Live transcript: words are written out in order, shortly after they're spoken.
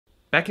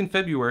Back in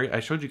February, I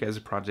showed you guys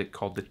a project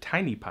called the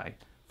TinyPi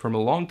from a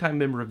longtime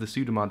member of the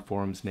Pseudomod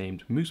forums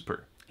named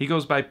Mooseper. He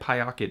goes by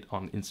Pyocket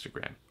on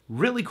Instagram.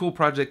 Really cool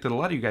project that a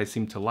lot of you guys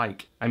seem to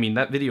like. I mean,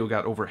 that video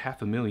got over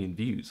 500,000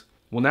 views.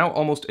 Well, now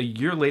almost a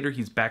year later,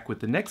 he's back with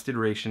the next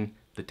iteration,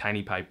 the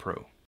TinyPi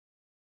Pro.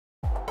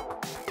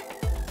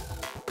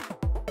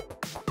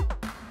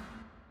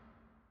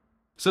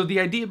 So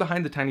the idea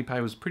behind the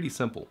TinyPi was pretty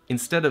simple.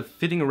 Instead of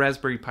fitting a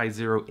Raspberry Pi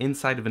Zero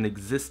inside of an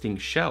existing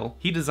shell,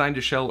 he designed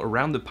a shell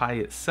around the Pi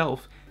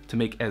itself to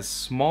make as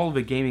small of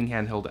a gaming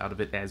handheld out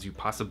of it as you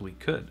possibly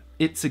could.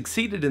 It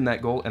succeeded in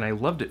that goal and I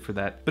loved it for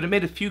that, but it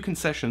made a few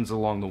concessions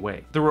along the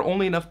way. There were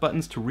only enough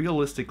buttons to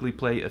realistically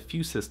play a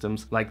few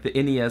systems like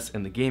the NES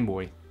and the Game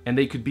Boy, and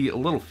they could be a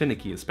little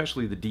finicky,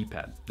 especially the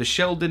D-pad. The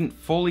shell didn't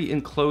fully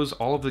enclose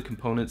all of the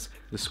components,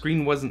 the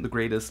screen wasn't the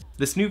greatest.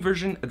 This new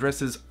version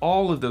addresses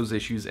all of those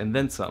issues and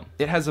then some.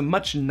 It has a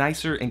much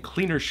nicer and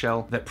cleaner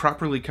shell that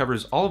properly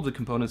covers all of the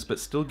components but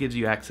still gives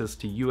you access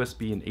to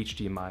USB and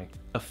HDMI,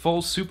 a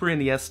full Super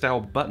NES style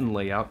button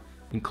layout,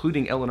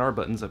 including L&R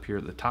buttons up here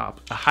at the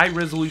top, a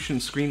high-resolution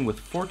screen with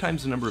 4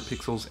 times the number of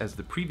pixels as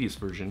the previous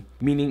version,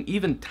 meaning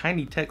even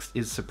tiny text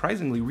is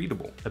surprisingly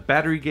readable, a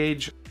battery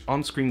gauge,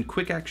 on-screen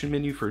quick-action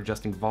menu for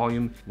adjusting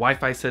volume,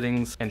 Wi-Fi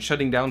settings, and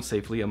shutting down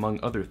safely, among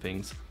other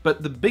things.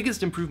 But the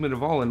biggest improvement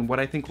of all, and what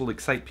I think will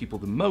excite people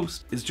the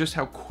most, is just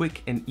how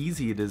quick and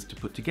easy it is to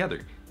put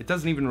together. It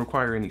doesn't even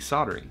require any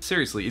soldering.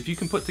 Seriously, if you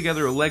can put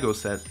together a Lego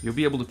set, you'll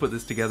be able to put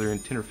this together in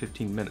 10 or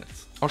 15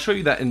 minutes. I'll show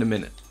you that in a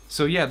minute.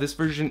 So yeah, this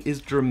version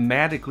is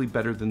dramatically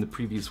better than the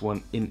previous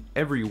one in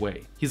every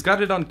way. He's got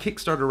it on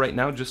Kickstarter right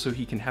now just so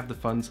he can have the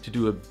funds to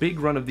do a big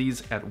run of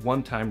these at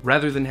one time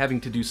rather than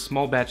having to do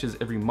small batches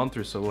every month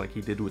or so like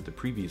he did with the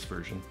previous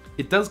version.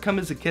 It does come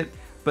as a kit,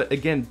 but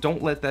again,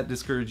 don't let that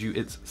discourage you.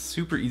 It's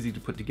super easy to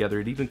put together.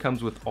 It even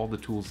comes with all the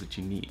tools that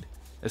you need.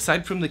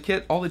 Aside from the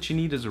kit, all that you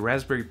need is a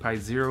Raspberry Pi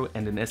Zero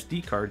and an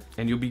SD card,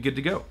 and you'll be good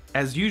to go.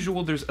 As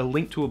usual, there's a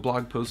link to a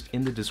blog post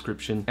in the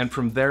description, and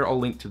from there I'll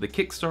link to the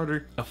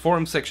Kickstarter, a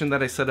forum section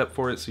that I set up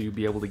for it so you'll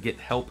be able to get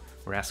help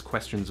or ask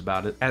questions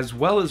about it, as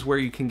well as where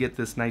you can get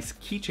this nice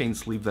keychain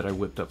sleeve that I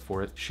whipped up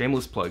for it.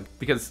 Shameless plug,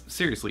 because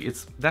seriously,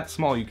 it's that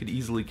small you could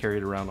easily carry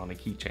it around on a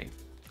keychain.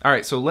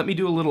 Alright, so let me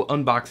do a little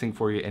unboxing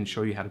for you and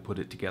show you how to put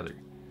it together.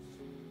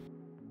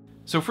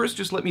 So first,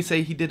 just let me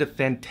say he did a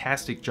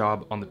fantastic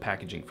job on the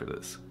packaging for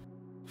this.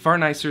 Far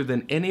nicer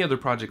than any other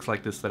projects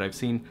like this that I've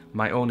seen,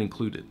 my own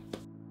included.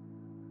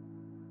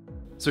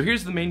 So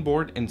here's the main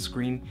board and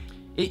screen.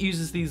 It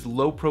uses these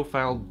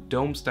low-profile,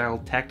 dome-style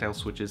tactile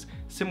switches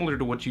similar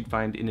to what you'd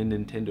find in a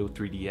Nintendo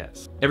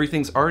 3DS.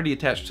 Everything's already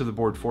attached to the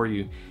board for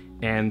you,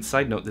 and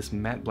side note, this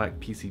matte black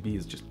PCB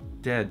is just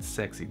dead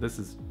sexy.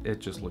 It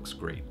just looks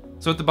great.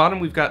 So at the bottom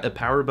we've got a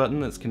power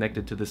button that's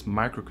connected to this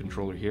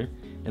microcontroller here,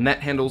 and that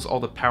handles all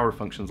the power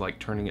functions like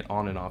turning it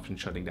on and off and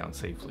shutting down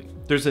safely.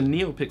 There's a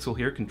NeoPixel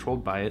here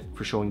controlled by it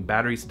for showing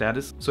battery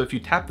status, so if you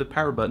tap the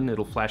power button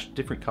it'll flash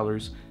different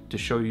colors to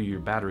show you your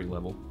battery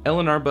level.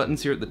 L&R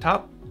buttons here at the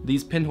top.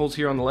 These pinholes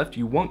here on the left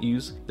you won't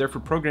use. They're for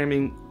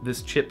programming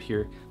this chip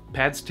here.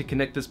 Pads to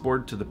connect this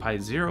board to the Pi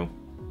Zero,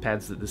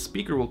 pads that the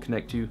speaker will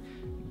connect to,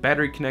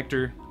 battery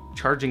connector,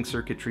 charging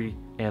circuitry,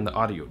 and the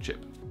audio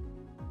chip.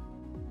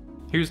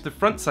 Here's the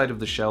front side of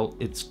the shell.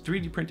 It's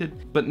 3D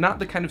printed, but not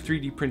the kind of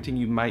 3D printing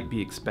you might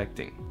be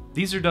expecting.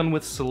 These are done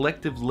with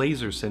selective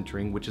laser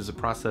sintering, which is a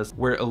process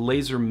where a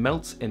laser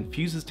melts and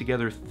fuses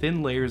together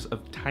thin layers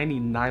of tiny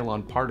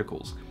nylon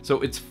particles.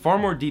 So it's far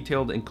more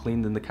detailed and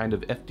clean than the kind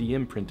of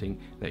FDM printing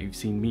that you've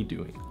seen me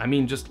doing. I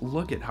mean, just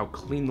look at how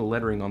clean the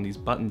lettering on these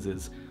buttons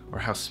is, or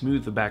how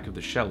smooth the back of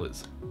the shell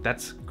is.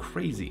 That's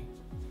crazy.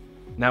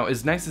 Now,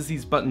 as nice as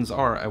these buttons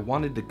are, I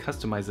wanted to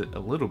customize it a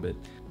little bit,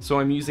 so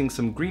I'm using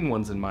some green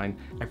ones in mind.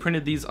 I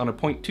printed these on a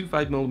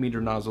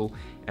 0.25mm nozzle,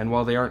 and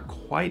while they aren't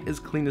quite as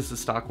clean as the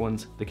stock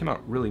ones, they came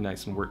out really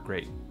nice and work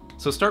great.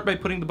 So start by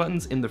putting the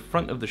buttons in the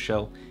front of the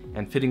shell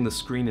and fitting the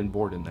screen and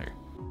board in there.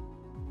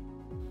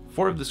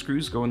 4 of the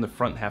screws go in the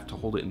front half to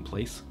hold it in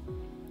place.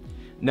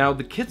 Now,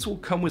 the kits will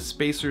come with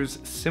spacers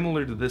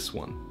similar to this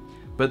one,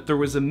 but there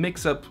was a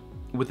mix-up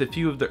with a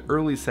few of the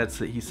early sets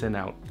that he sent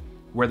out,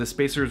 where the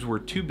spacers were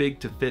too big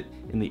to fit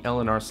in the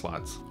L&R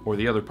slots, or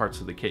the other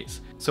parts of the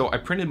case. So I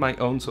printed my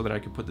own so that I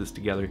could put this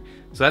together,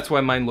 so that's why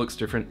mine looks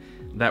different.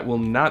 That will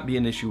not be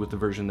an issue with the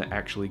version that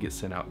actually gets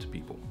sent out to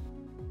people.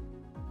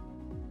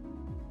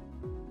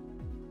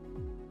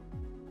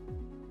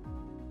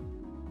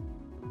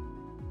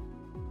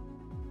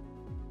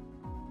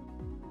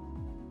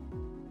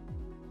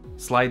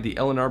 Slide the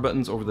L&R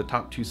buttons over the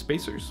top 2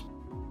 spacers.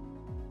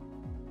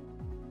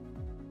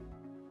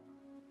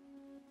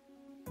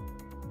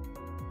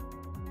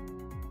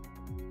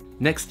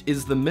 Next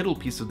is the middle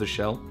piece of the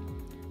shell.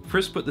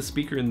 First, put the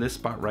speaker in this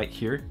spot right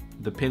here.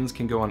 The pins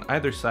can go on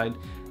either side.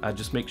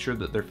 Just make sure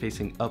that they're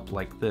facing up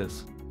like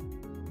this.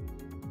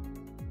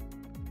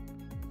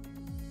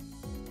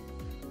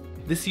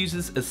 This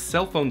uses a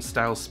cell phone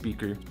style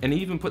speaker, and he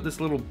even put this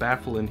little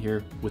baffle in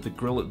here with a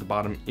grill at the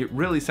bottom. It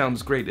really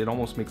sounds great. It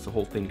almost makes the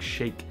whole thing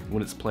shake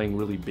when it's playing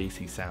really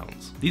bassy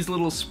sounds. These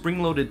little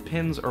spring-loaded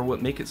pins are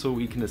what make it so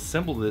we can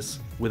assemble this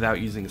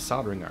without using a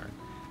soldering iron.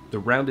 The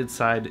rounded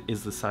side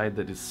is the side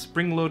that is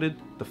spring-loaded,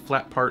 the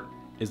flat part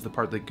is the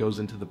part that goes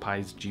into the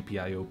Pi's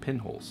GPIO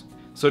pinholes.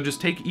 So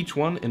just take each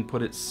one and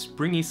put it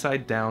springy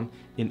side down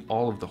in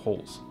all of the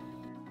holes.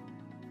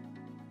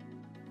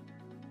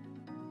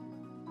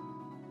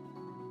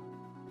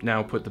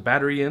 Now put the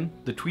battery in.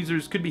 The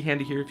tweezers could be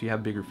handy here if you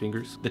have bigger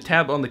fingers. The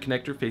tab on the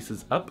connector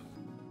faces up.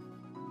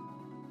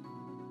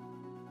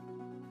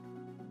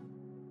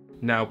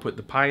 Now put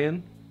the Pi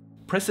in.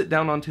 Press it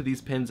down onto these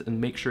pins and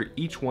make sure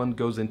each one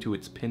goes into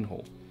its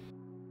pinhole.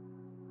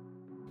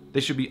 They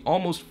should be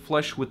almost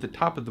flush with the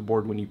top of the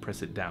board when you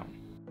press it down.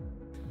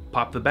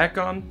 Pop the back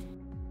on.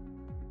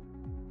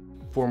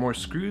 4 more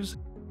screws.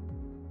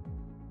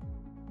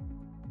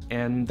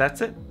 And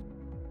that's it.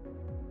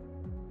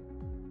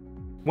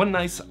 One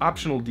nice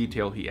optional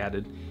detail he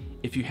added: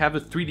 if you have a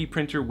 3D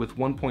printer with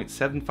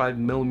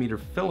 1.75mm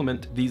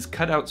filament, these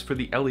cutouts for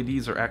the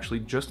LEDs are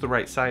actually just the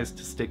right size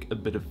to stick a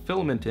bit of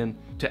filament in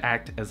to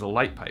act as a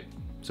light pipe.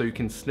 So you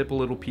can snip a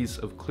little piece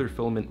of clear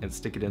filament and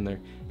stick it in there,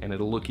 and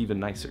it'll look even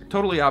nicer.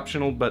 Totally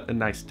optional, but a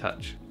nice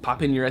touch.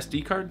 Pop in your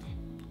SD card,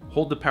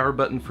 hold the power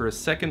button for a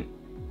second,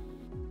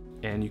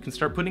 and you can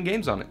start putting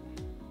games on it.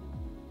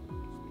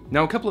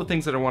 Now, a couple of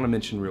things that I want to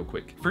mention real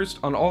quick. First,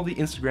 on all the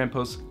Instagram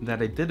posts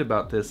that I did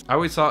about this, I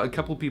always saw a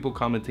couple people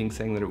commenting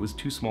saying that it was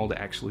too small to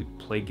actually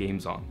play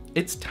games on.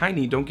 It's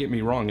tiny, don't get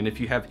me wrong, and if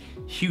you have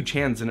huge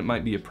hands then it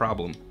might be a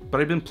problem.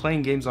 But I've been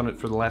playing games on it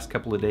for the last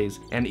couple of days,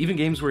 and even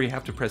games where you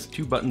have to press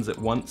 2 buttons at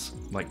once,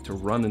 like to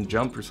run and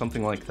jump or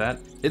something like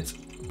that, it's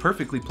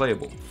perfectly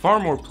playable.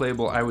 Far more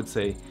playable, I would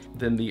say,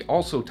 than the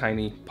also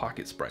tiny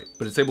Pocket Sprite,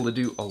 but it's able to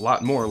do a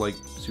lot more, like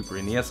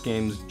Super NES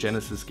games,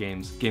 Genesis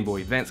games, Game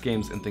Boy Advance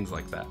games, and things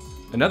like that.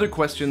 Another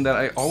question that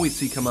I always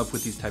see come up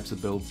with these types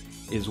of builds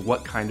is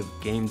what kind of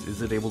games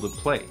is it able to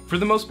play? For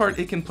the most part,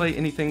 it can play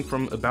anything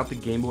from about the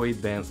Game Boy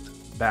Advance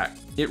back.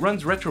 It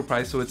runs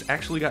RetroPie, so it's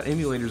actually got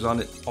emulators on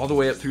it all the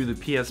way up through the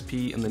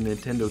PSP and the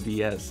Nintendo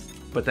DS.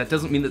 But that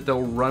doesn't mean that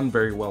they'll run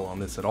very well on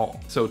this at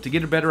all. So to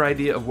get a better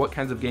idea of what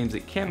kinds of games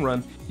it can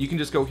run, you can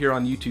just go here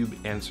on YouTube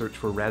and search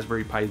for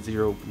Raspberry Pi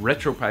Zero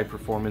RetroPie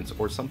Performance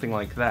or something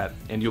like that,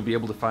 and you'll be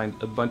able to find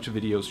a bunch of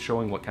videos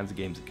showing what kinds of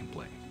games it can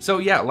play. So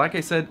yeah, like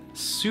I said,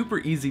 super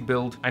easy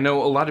build. I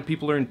know a lot of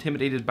people are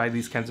intimidated by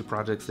these kinds of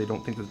projects. They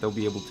don't think that they'll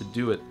be able to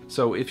do it.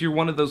 So if you're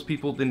one of those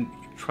people, then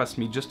trust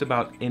me, just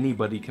about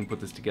anybody can put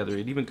this together.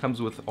 It even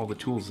comes with all the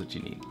tools that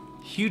you need.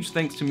 Huge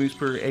thanks to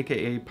Moospur,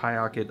 aka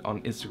Piocket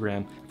on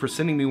Instagram, for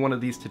sending me one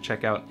of these to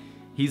check out.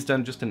 He's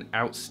done just an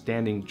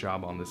outstanding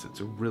job on this.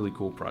 It's a really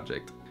cool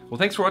project. Well,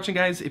 thanks for watching,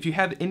 guys. If you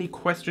have any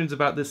questions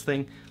about this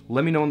thing,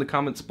 let me know in the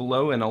comments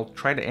below and I'll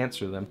try to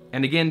answer them.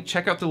 And again,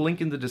 check out the link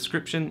in the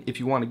description if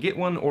you want to get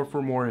one or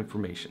for more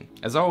information.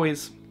 As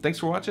always, thanks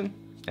for watching,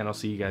 and I'll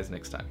see you guys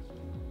next time.